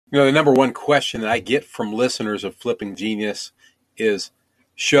The number one question that I get from listeners of Flipping Genius is,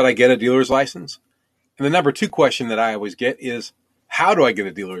 should I get a dealer's license? And the number two question that I always get is, how do I get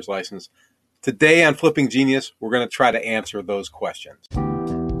a dealer's license? Today on Flipping Genius, we're going to try to answer those questions.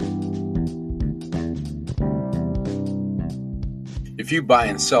 If you buy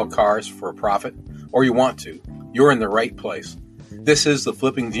and sell cars for a profit, or you want to, you're in the right place. This is the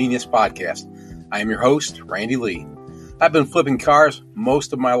Flipping Genius Podcast. I am your host, Randy Lee. I've been flipping cars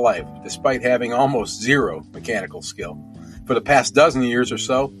most of my life, despite having almost zero mechanical skill. For the past dozen years or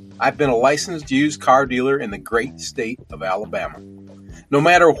so, I've been a licensed used car dealer in the great state of Alabama. No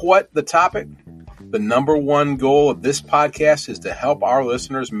matter what the topic, the number one goal of this podcast is to help our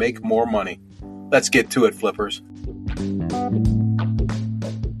listeners make more money. Let's get to it, flippers.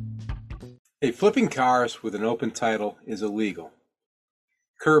 Hey, flipping cars with an open title is illegal.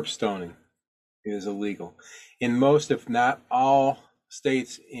 Curb stoning is illegal. In most, if not all,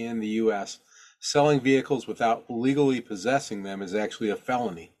 states in the U.S., selling vehicles without legally possessing them is actually a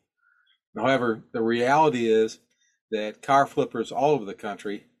felony. However, the reality is that car flippers all over the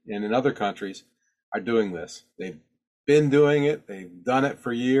country and in other countries are doing this. They've been doing it, they've done it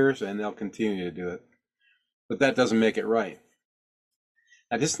for years, and they'll continue to do it. But that doesn't make it right.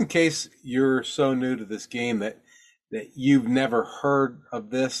 Now, just in case you're so new to this game that you've never heard of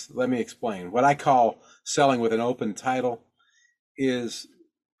this, let me explain. What I call selling with an open title is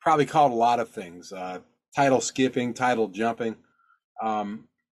probably called a lot of things. Title skipping, title jumping.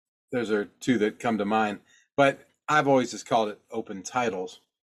 Those are two that come to mind. But I've always just called it open titles.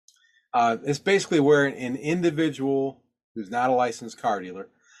 It's basically where an individual who's not a licensed car dealer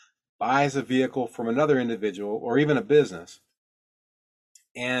buys a vehicle from another individual or even a business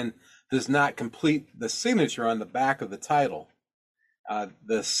and does not complete the signature on the back of the title.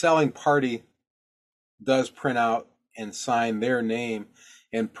 The selling party does print out and sign their name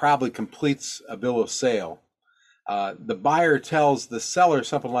and probably completes a bill of sale. The buyer tells the seller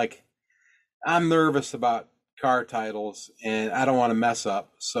something like, I'm nervous about car titles and I don't want to mess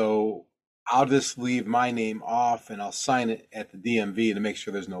up, so I'll just leave my name off and I'll sign it at the DMV to make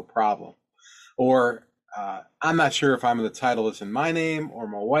sure there's no problem. Or I'm not sure if the title is in my name or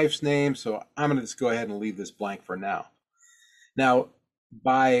my wife's name, so I'm going to just go ahead and leave this blank for now. Now,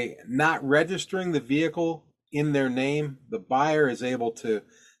 by not registering the vehicle in their name, the buyer is able to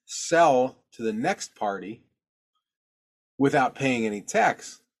sell to the next party without paying any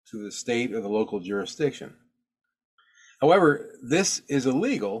tax to the state or the local jurisdiction. However, this is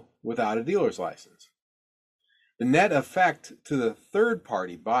illegal without a dealer's license. The net effect to the third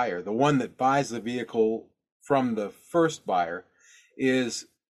party buyer, the one that buys the vehicle from the first buyer, is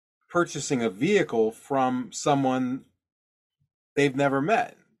purchasing a vehicle from someone they've never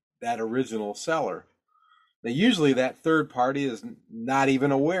met, that original seller. Now, usually that third party is not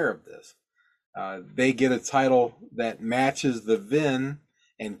even aware of this. They get a title that matches the VIN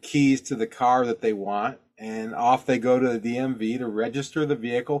and keys to the car that they want, and off they go to the DMV to register the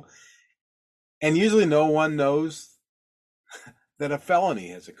vehicle. And usually no one knows that a felony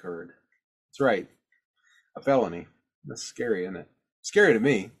has occurred. That's right, a felony. That's scary, isn't it? Scary to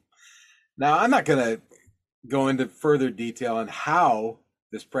me. Now, I'm not going to go into further detail on how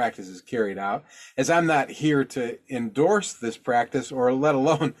this practice is carried out, as I'm not here to endorse this practice or let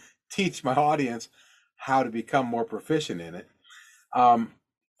alone teach my audience how to become more proficient in it.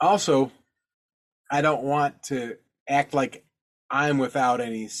 Also, I don't want to act like I'm without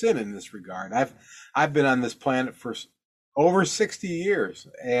any sin in this regard. I've been on this planet for over 60 years,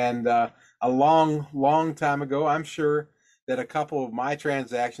 and a long time ago, I'm sure that a couple of my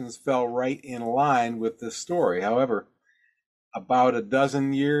transactions fell right in line with this story. However, about a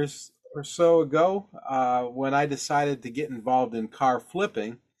dozen years or so ago, when I decided to get involved in car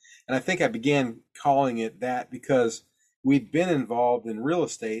flipping, and I think I began calling it that because we'd been involved in real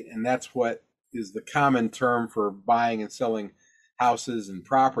estate, and that's what is the common term for buying and selling houses and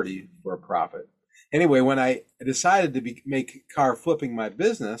property for a profit. Anyway, when I decided to make car flipping my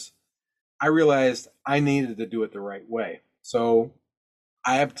business, I realized I needed to do it the right way. So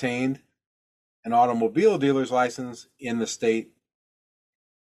I obtained an automobile dealer's license in the state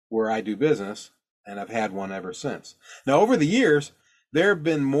where I do business, and I've had one ever since. Now, over the years, there have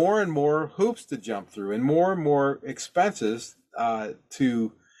been more and more hoops to jump through and more expenses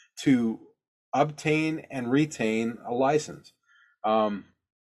to obtain and retain a license. In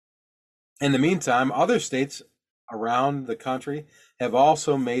the meantime, other states around the country have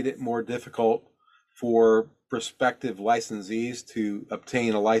also made it more difficult for prospective licensees to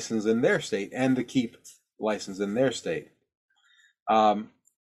obtain a license in their state and to keep a license in their state.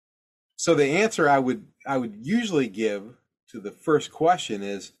 So the answer I would usually give to the first question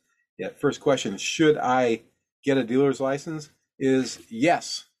is, Yeah, first question, should I get a dealer's license? Is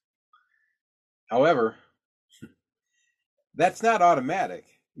yes. However, that's not automatic.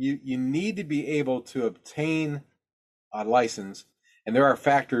 You need to be able to obtain a license, and there are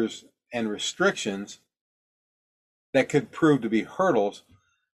factors and restrictions that could prove to be hurdles.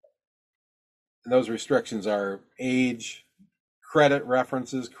 And those restrictions are age, credit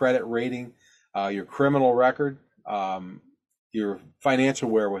references, credit rating, your criminal record, your financial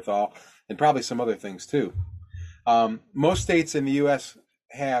wherewithal, and probably some other things too. Most states in the U.S.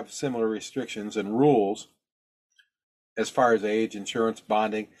 have similar restrictions and rules as far as age, insurance,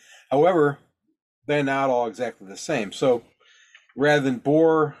 bonding. However, they're not all exactly the same. So rather than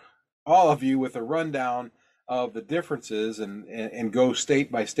bore all of you with a rundown of the differences and go state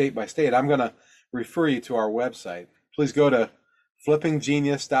by state by state, I'm going to refer you to our website. Please go to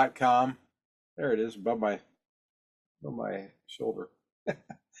flippinggenius.com. There it is, above my shoulder. If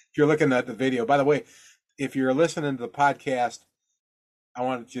you're looking at the video, by the way, if you're listening to the podcast, I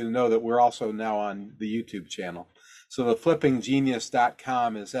want you to know that we're also now on the YouTube channel. So the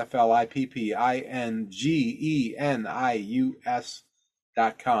flippinggenius.com is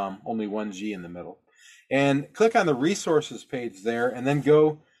flippinggenius.com, only one G in the middle. And click on the resources page there, and then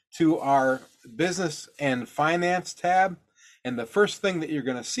go to our business and finance tab. And the first thing that you're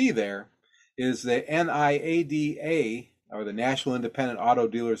going to see there is the NIADA, or the National Independent Auto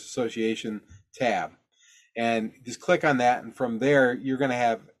Dealers Association tab. And just click on that, and from there you're going to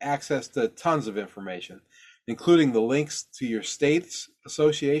have access to tons of information, including the links to your state's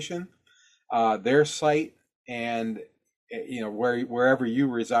association, their site, and wherever you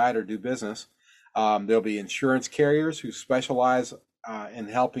reside or do business. There'll be insurance carriers who specialize in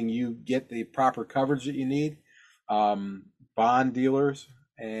helping you get the proper coverage that you need, bond dealers,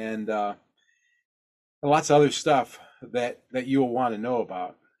 and lots of other stuff that you'll want to know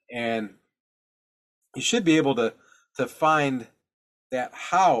about. And you should be able to find that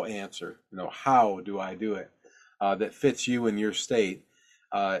how answer, how do I do it, that fits you and your state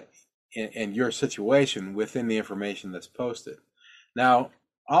and your situation within the information that's posted. Now,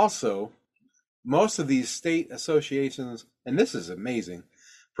 also, most of these state associations, and this is amazing,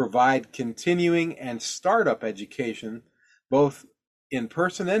 provide continuing and startup education, both in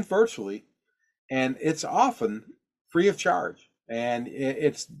person and virtually, and it's often free of charge. And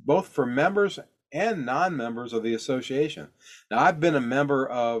it's both for members and non-members of the association. Now, I've been a member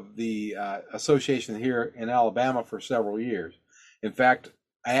of the association here in Alabama for several years. In fact,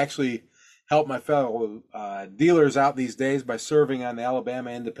 I actually help my fellow dealers out these days by serving on the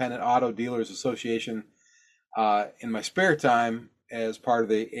Alabama Independent Auto Dealers Association in my spare time as part of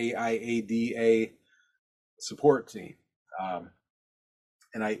the AIADA support team.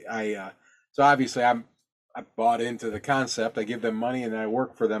 So obviously I bought into the concept. I give them money and I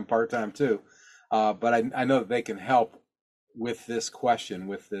work for them part-time too. But I know that they can help with this question,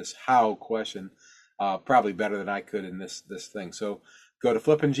 with this how question, probably better than I could in this thing. So go to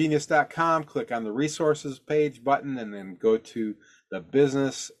flippinggenius.com, click on the resources page button, and then go to the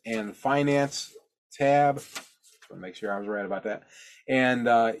business and finance tab. Just want to make sure I was right about that. And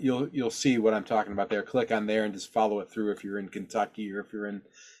you'll see what I'm talking about there. Click on there and just follow it through if you're in Kentucky, or if you're in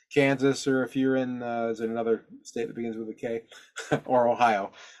Kansas, or if you're in is it another state that begins with a K, or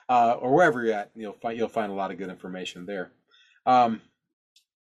Ohio, or wherever you're at. You'll find a lot of good information there. But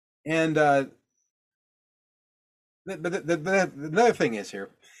another thing is here,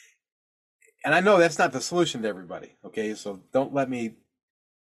 and I know that's not the solution to everybody, okay? So don't let me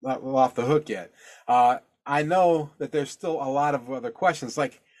off the hook yet. I know that there's still a lot of other questions,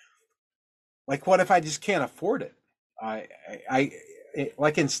 like what if I just can't afford it?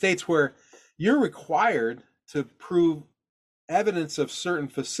 Like in states where you're required to prove evidence of certain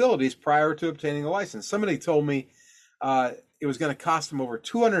facilities prior to obtaining a license. Somebody told me it was going to cost them over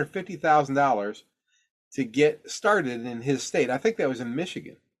 $250,000 to get started in his state. I think that was in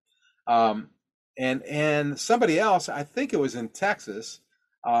Michigan. And somebody else, I think it was in Texas.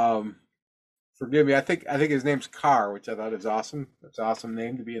 Forgive me. I think his name's Carr, which I thought is awesome. That's an awesome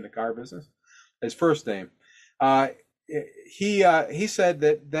name to be in the car business. His first name. He said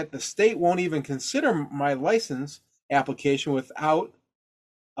that the state won't even consider my license application without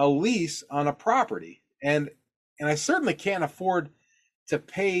a lease on a property, and I certainly can't afford to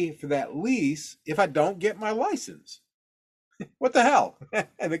pay for that lease if I don't get my license. What the hell?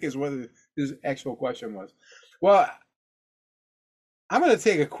 I think is what his actual question was. Well, I'm going to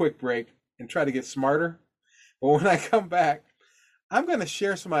take a quick break and try to get smarter. But when I come back, I'm going to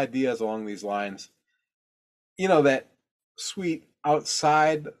share some ideas along these lines. That sweet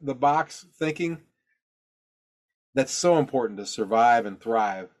outside the box thinking that's so important to survive and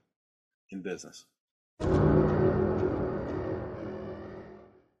thrive in business.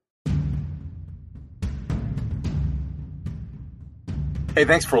 Hey,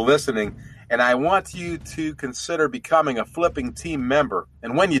 thanks for listening. And I want you to consider becoming a Flipping Team member.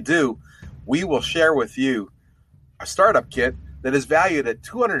 And when you do, we will share with you a startup kit that is valued at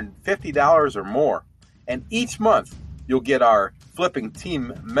 $250 or more. And each month, you'll get our Flipping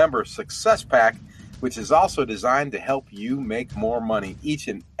Team Member Success Pack, which is also designed to help you make more money. Each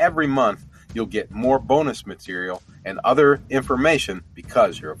and every month, you'll get more bonus material and other information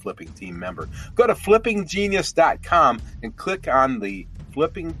because you're a Flipping Team member. Go to flippinggenius.com and click on the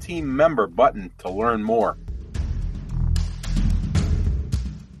Flipping Team Member button to learn more.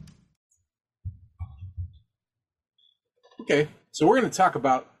 Okay, so we're going to talk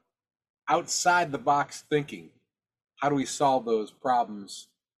about outside the box thinking. How do we solve those problems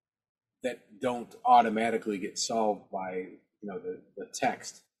that don't automatically get solved by the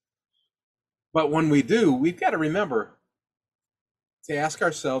text? But when we do, we've got to remember to ask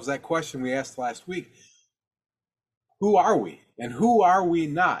ourselves that question we asked last week. Who are we and who are we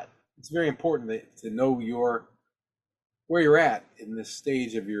not? It's very important to know where you're at in this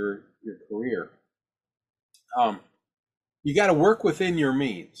stage of your career. You got to work within your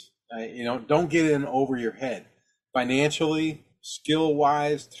means. Don't get in over your head, financially,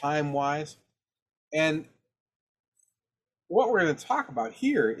 skill-wise, time-wise. And what we're going to talk about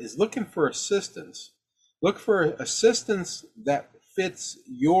here is looking for assistance. Look for assistance that fits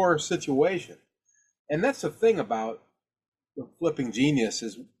your situation. And that's the thing about the Flipping Genius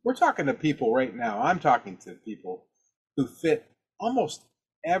is we're talking to people right now. I'm talking to people who fit almost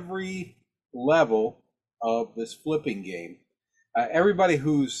every level of this flipping game. Everybody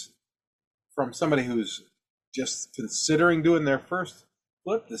who's from somebody who's just considering doing their first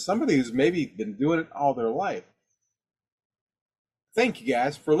flip to somebody who's maybe been doing it all their life. Thank you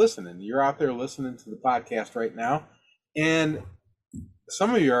guys for listening. You're out there listening to the podcast right now, and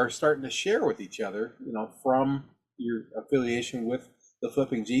some of you are starting to share with each other, from your affiliation with the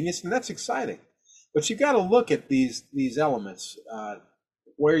Flipping Genius, and that's exciting. But you got to look at these elements,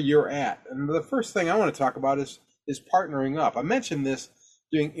 where you're at. And the first thing I want to talk about is partnering up. I mentioned this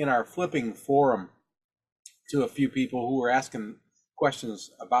in our flipping forum to a few people who were asking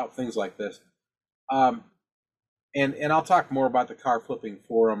questions about things like this. And I'll talk more about the car flipping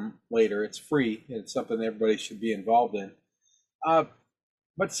forum later. It's free. It's something everybody should be involved in.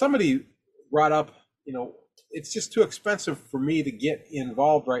 But somebody brought up, it's just too expensive for me to get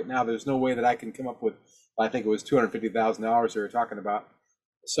involved right now. There's no way that I can come up with, I think it was $250,000 they were talking about.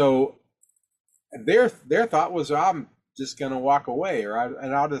 So their thought was, I'm just going to walk away,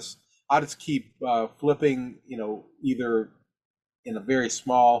 I'll just keep flipping, either in a very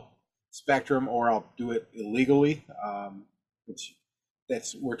small spectrum or I'll do it illegally, which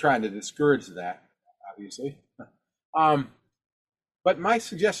we're trying to discourage that, obviously. But my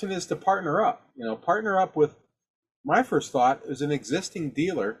suggestion is to partner up. Partner up with, my first thought is an existing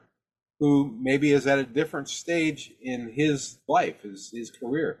dealer who maybe is at a different stage in his life, his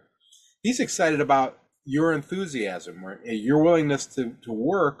career. He's excited about your enthusiasm or your willingness to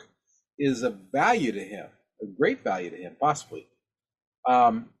work is a value to him, a great value to him, possibly.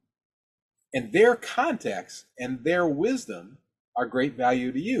 And their contacts and their wisdom are great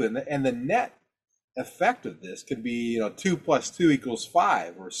value to you. And the net effect of this could be, 2 + 2 =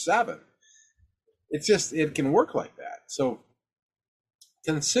 5 or 7. It can work like that. So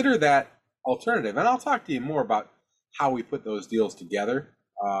consider that alternative. And I'll talk to you more about how we put those deals together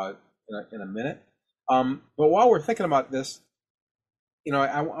in a minute. But while we're thinking about this,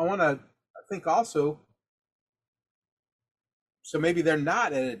 I want to think also, so maybe they're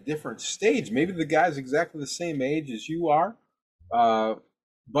not at a different stage. Maybe the guy's exactly the same age as you are,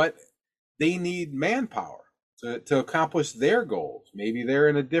 but they need manpower to accomplish their goals. Maybe they're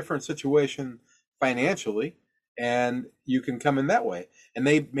in a different situation financially, and you can come in that way. And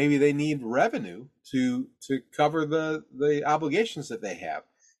maybe they need revenue to cover the obligations that they have.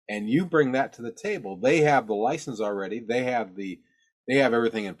 And you bring that to the table. They have the license already. They have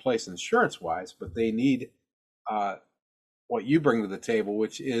everything in place insurance wise, but they need what you bring to the table,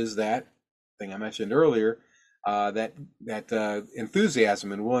 which is that thing I mentioned earlier, that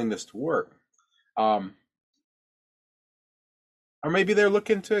enthusiasm and willingness to work. Or maybe they're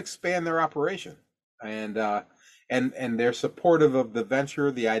looking to expand their operation, and they're supportive of the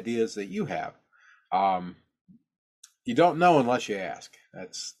venture, the ideas that you have. You don't know unless you ask.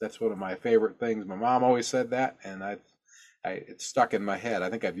 That's one of my favorite things. My mom always said that, and it's stuck in my head. I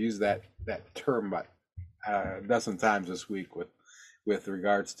think I've used that term about a dozen times this week with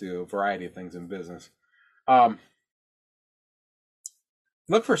regards to a variety of things in business.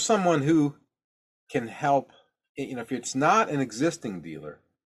 Look for someone who can help. If it's not an existing dealer,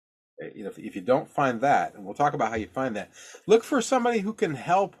 if you don't find that, and we'll talk about how you find that, look for somebody who can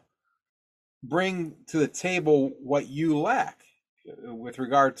help bring to the table what you lack with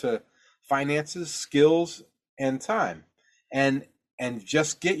regard to finances, skills, and time, and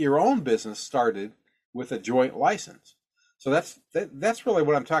just get your own business started with a joint license. So that's really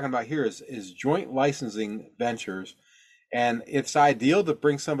what I'm talking about here is joint licensing ventures. And it's ideal to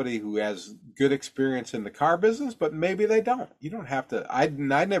bring somebody who has good experience in the car business, but maybe they don't. You don't have to. I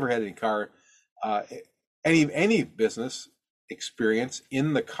never had any uh, any business experience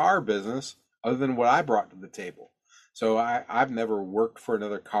in the car business other than what I brought to the table. So I've never worked for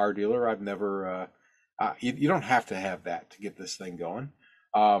another car dealer. I've never. You don't have to have that to get this thing going.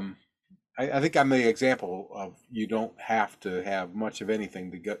 Um, I think I'm the example of you don't have to have much of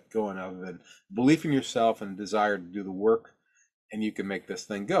anything to get going other than belief in yourself and desire to do the work, and you can make this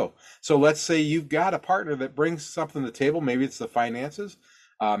thing go. So let's say you've got a partner that brings something to the table. Maybe it's the finances,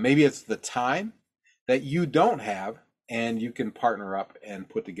 maybe it's the time that you don't have, and you can partner up and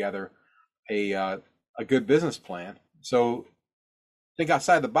put together a good business plan. So think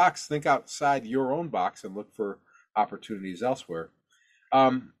outside the box, think outside your own box, and look for opportunities elsewhere.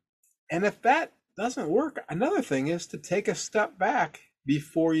 Um, and if that doesn't work, another thing is to take a step back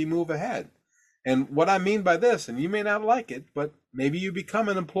before you move ahead. And what I mean by this, and you may not like it, but maybe you become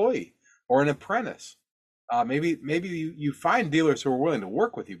an employee or an apprentice. Maybe you find dealers who are willing to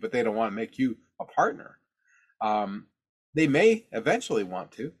work with you, but they don't want to make you a partner. Um, they may eventually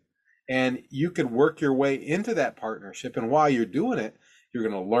want to, and you can work your way into that partnership. And while you're doing it, you're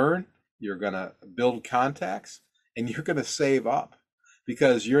going to learn, you're going to build contacts, and you're going to save up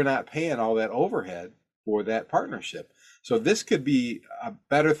because you're not paying all that overhead for that partnership. So this could be a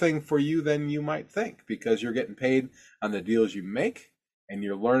better thing for you than you might think because you're getting paid on the deals you make and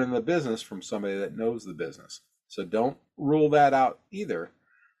you're learning the business from somebody that knows the business. So don't rule that out either.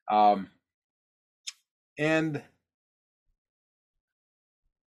 Um, and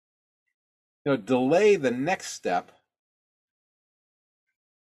delay the next step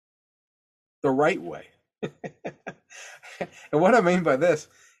the right way. And what I mean by this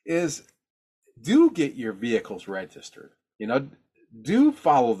is do get your vehicles registered. Do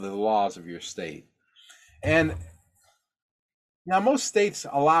follow the laws of your state. And now most states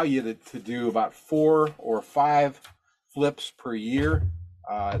allow you to do about 4 or 5 flips per year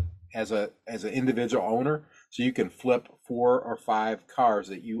as an individual owner. So you can flip 4 or 5 cars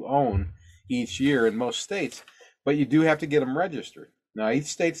that you own each year in most states, but you do have to get them registered. Now each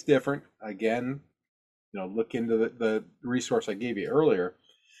state's different. Again, look into the resource I gave you earlier.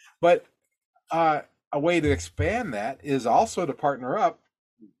 But a way to expand that is also to partner up.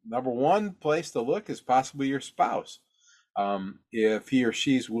 Number one place to look is possibly your spouse. If he or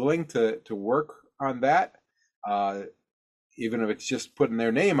she's willing to work on that, uh, even if it's just putting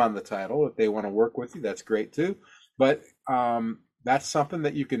their name on the title, if they want to work with you, that's great too. But that's something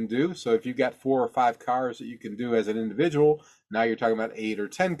that you can do. So if you've got 4 or 5 cars that you can do as an individual, now you're talking about 8 or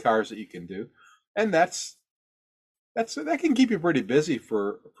 10 cars that you can do, and that can keep you pretty busy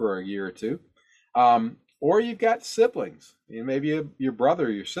for a year or two. Or you've got siblings, maybe your brother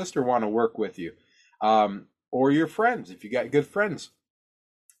or your sister want to work with you, or your friends if you got good friends.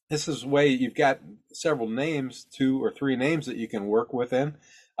 This is way you've got several names, 2 or 3 names that you can work within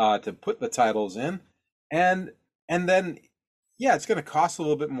to put the titles in, and then yeah, it's going to cost a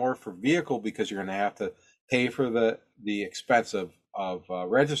little bit more for vehicle because you're going to have to pay for the expense of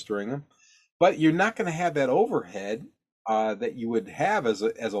registering them, but you're not going to have that overhead that you would have as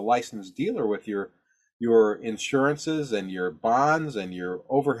a licensed dealer with your insurances and your bonds and your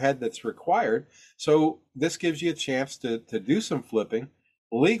overhead that's required. So this gives you a chance to do some flipping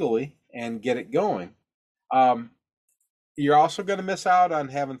legally and get it going. Um, you're also going to miss out on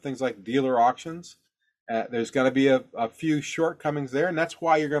having things like dealer auctions. There's going to be a few shortcomings there, and that's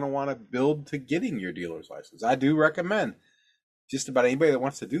why you're going to want to build to getting your dealer's license. I do recommend just about anybody that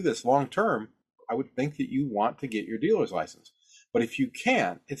wants to do this long term, I would think that you want to get your dealer's license. But if you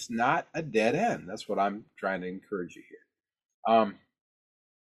can't, it's not a dead end. That's what I'm trying to encourage you here.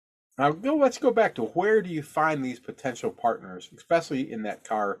 Now, let's go back to where do you find these potential partners, especially in the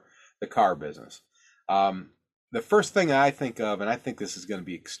car business. The first thing I think of, and I think this is going to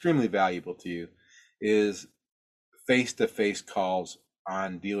be extremely valuable to you, is face-to-face calls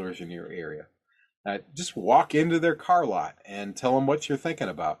on dealers in your area. Just walk into their car lot and tell them what you're thinking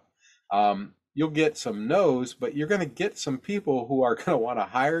about. You'll get some no's, but you're going to get some people who are going to want to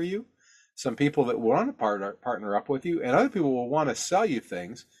hire you, some people that want to partner up with you, and other people will want to sell you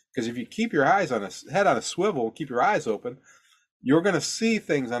things. Because if you keep your head on a swivel, keep your eyes open, you're going to see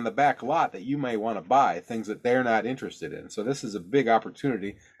things on the back lot that you may want to buy, things that they're not interested in. So this is a big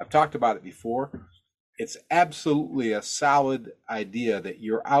opportunity. I've talked about it before. It's absolutely a solid idea that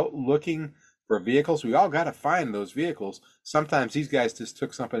you're out looking for vehicles. We all got to find those vehicles. Sometimes these guys just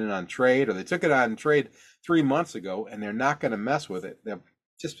took something in on trade, or they took it on trade 3 months ago, and they're not going to mess with it. They're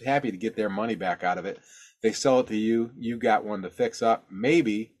just happy to get their money back out of it. They sell it to you. You got one to fix up.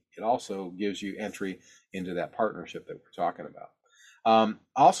 Maybe it also gives you entry into that partnership that we're talking about.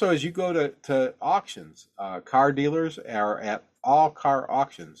 Also, as you go to auctions, car dealers are at all car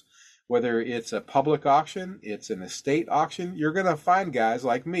auctions. Whether it's a public auction, it's an estate auction, you're going to find guys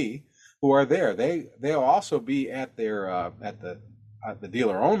like me who are there. They'll also be at their at the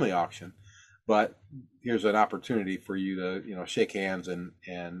dealer only auction, but here's an opportunity for you to shake hands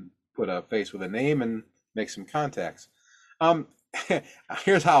and put a face with a name and make some contacts.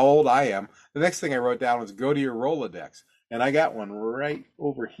 Here's how old I am. The next thing I wrote down was go to your Rolodex, and I got one right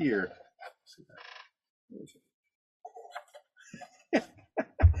over here.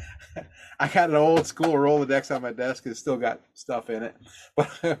 I got an old school Rolodex on my desk. It's still got stuff in it,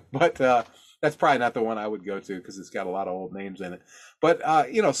 but that's probably not the one I would go to because it's got a lot of old names in it. But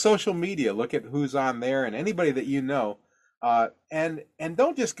social media. Look at who's on there and anybody that you know, and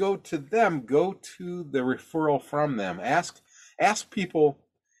don't just go to them. Go to the referral from them. Ask people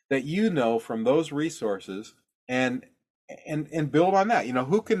that you know from those resources, and build on that.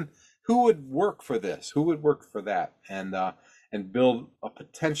 Who would work for this? Who would work for that? And build a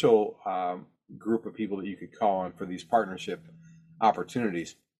potential group of people that you could call on for these partnership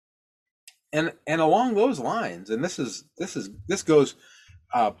opportunities. And along those lines, and this goes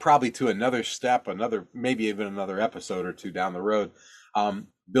probably to another step, maybe even another episode or two down the road.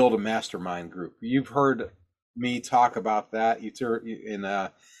 Build a mastermind group. You've heard me talk about that. In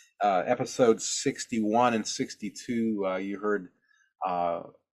episode 61 and 62, you heard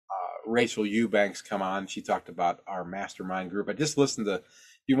Rachel Eubanks come on. She talked about our mastermind group. I just listened to, if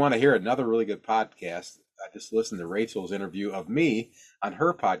you want to hear another really good podcast, I just listened to Rachel's interview of me on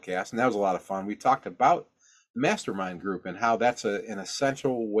her podcast, and that was a lot of fun. We talked about the mastermind group and how that's an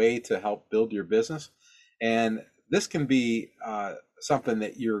essential way to help build your business. And this can be something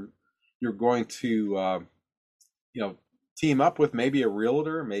that you're going to team up with, maybe a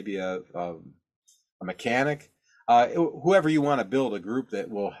realtor, maybe a mechanic, whoever you want to build a group that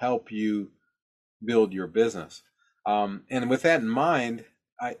will help you build your business. And with that in mind,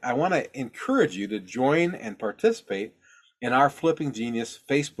 I want to encourage you to join and participate in our Flipping Genius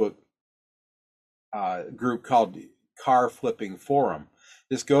Facebook group called Car Flipping Forum.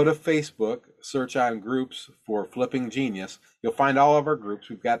 Just go to Facebook, search on groups for Flipping Genius. You'll find all of our groups.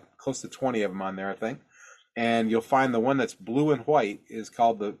 We've got close to 20 of them on there, I think. And you'll find the one that's blue and white is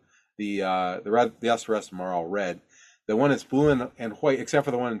called the red. The rest of them are all red. The one that's blue and white, except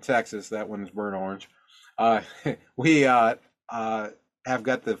for the one in Texas, that one is burnt orange. We have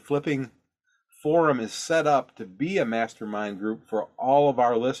got the Flipping Forum is set up to be a mastermind group for all of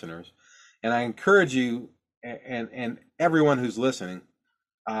our listeners, and I encourage you and everyone who's listening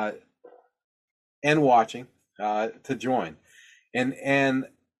and watching to join. And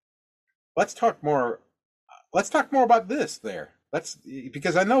let's talk more. Let's talk more about this there.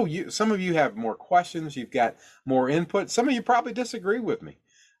 Because I know some of you have more questions. You've got more input. Some of you probably disagree with me.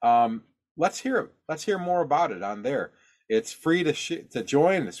 Let's hear more about it on there. It's free to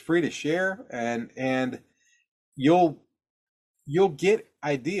join. It's free to share, and you'll get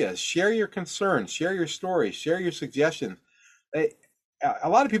ideas. Share your concerns. Share your stories. Share your suggestions. A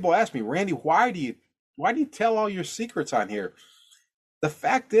lot of people ask me, Randy, why do you tell all your secrets on here? The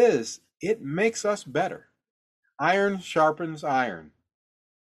fact is, it makes us better. Iron sharpens iron.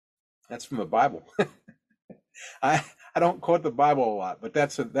 That's from the Bible. I don't quote the Bible a lot, but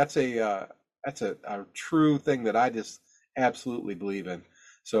that's a true thing that I just absolutely believe in.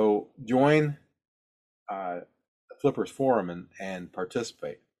 So join the Flippers Forum and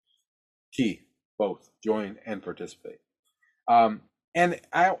participate. Key, both join and participate. And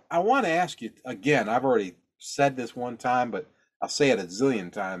I want to ask you again. I've already said this one time, but I'll say it a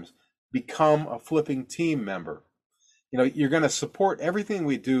zillion times. Become a Flipping team member. You're going to support everything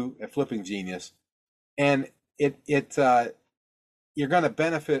we do at Flipping Genius, and you're going to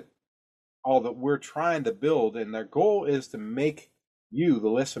benefit all that we're trying to build. And their goal is to make you, the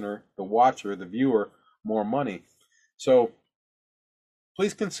listener, the watcher, the viewer, more money. So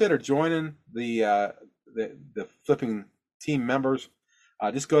please consider joining the Flipping team members.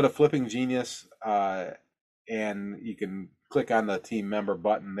 Just go to Flipping Genius, and you can click on the team member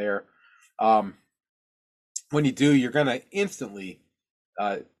button there. When you do, you're going to instantly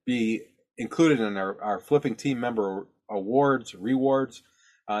be included in our Flipping team member awards, rewards,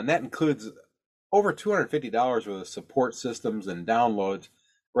 and that includes over $250 worth of support systems and downloads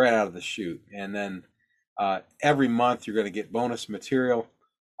right out of the chute. And then every month you're going to get bonus material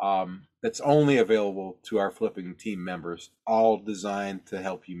that's only available to our flipping team members, all designed to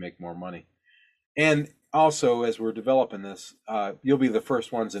help you make more money. And also, as we're developing this, you'll be the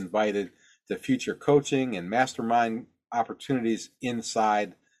first ones invited to future coaching and mastermind opportunities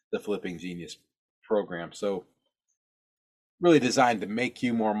inside the Flipping Genius program. So really designed to make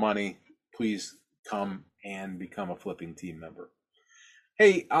you more money. Please come and become a flipping team member.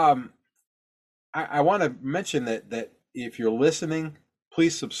 Hey, I want to mention that if you're listening,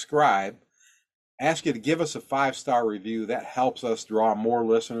 please subscribe. Ask you to give us a 5-star review. That helps us draw more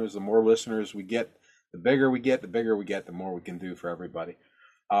listeners. The more listeners we get, the bigger we get, the more we can do for everybody.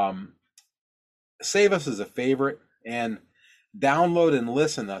 Save us as a favorite and download and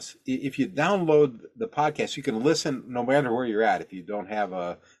listen to us. If you download the podcast, you can listen no matter where you're at. If you don't have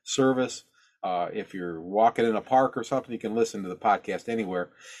a service, if you're walking in a park or something, you can listen to the podcast anywhere.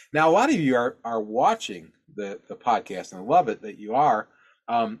 Now, a lot of you are watching the podcast, and I love it that you are.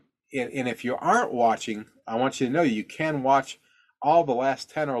 And if you aren't watching, I want you to know you can watch all the last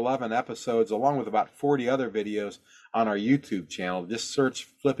 10 or 11 episodes, along with about 40 other videos on our YouTube channel. Just search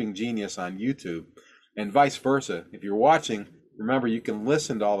Flipping Genius on YouTube, and vice versa. If you're watching, remember you can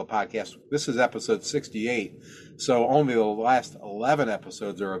listen to all the podcasts. This is episode 68, so only the last 11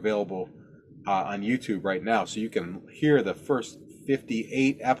 episodes are available on YouTube right now. So you can hear the first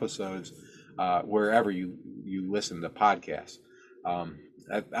 58 episodes wherever you listen to podcasts.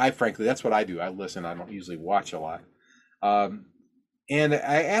 I frankly, that's what I do. I listen. I don't usually watch a lot. And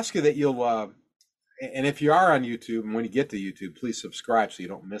I ask you that you'll, and if you are on YouTube, and when you get to YouTube, please subscribe so you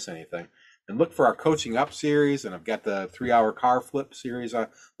don't miss anything. And look for our Coaching Up series, and I've got the 3-hour car flip series. A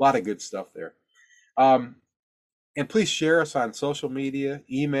lot of good stuff there. And please share us on social media,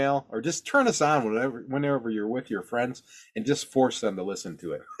 email, or just turn us on whenever you're with your friends, and just force them to listen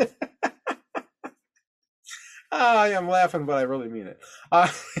to it. I'm laughing, but I really mean it.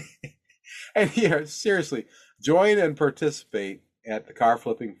 And here, seriously, join and participate at the Car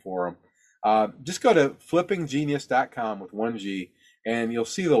Flipping Forum. Just go to flippinggenius.com with 1G, and you'll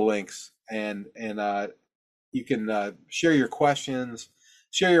see the links, and you can share your questions,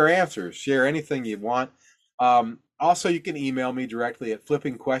 share your answers, share anything you want. Also, you can email me directly at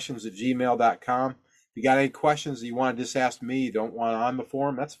flippingquestions@gmail.com. If you got any questions that you want to just ask me, you don't want on the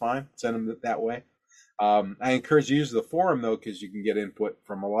forum, that's fine. Send them that way. I encourage you to use the forum, though, because you can get input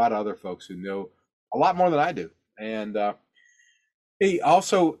from a lot of other folks who know a lot more than I do. And hey,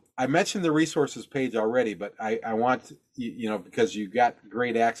 also, I mentioned the resources page already, but I want, because you got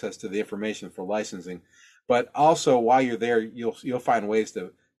great access to the information for licensing. But also, while you're there, you'll find ways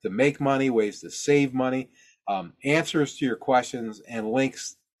to make money, ways to save money, answers to your questions, and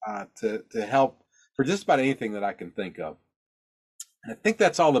links to help for just about anything that I can think of. And I think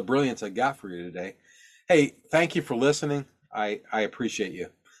that's all the brilliance I got for you today. Hey, thank you for listening. I appreciate you.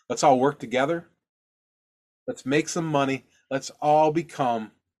 Let's all work together. Let's make some money. Let's all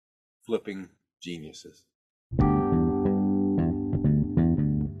become flipping geniuses.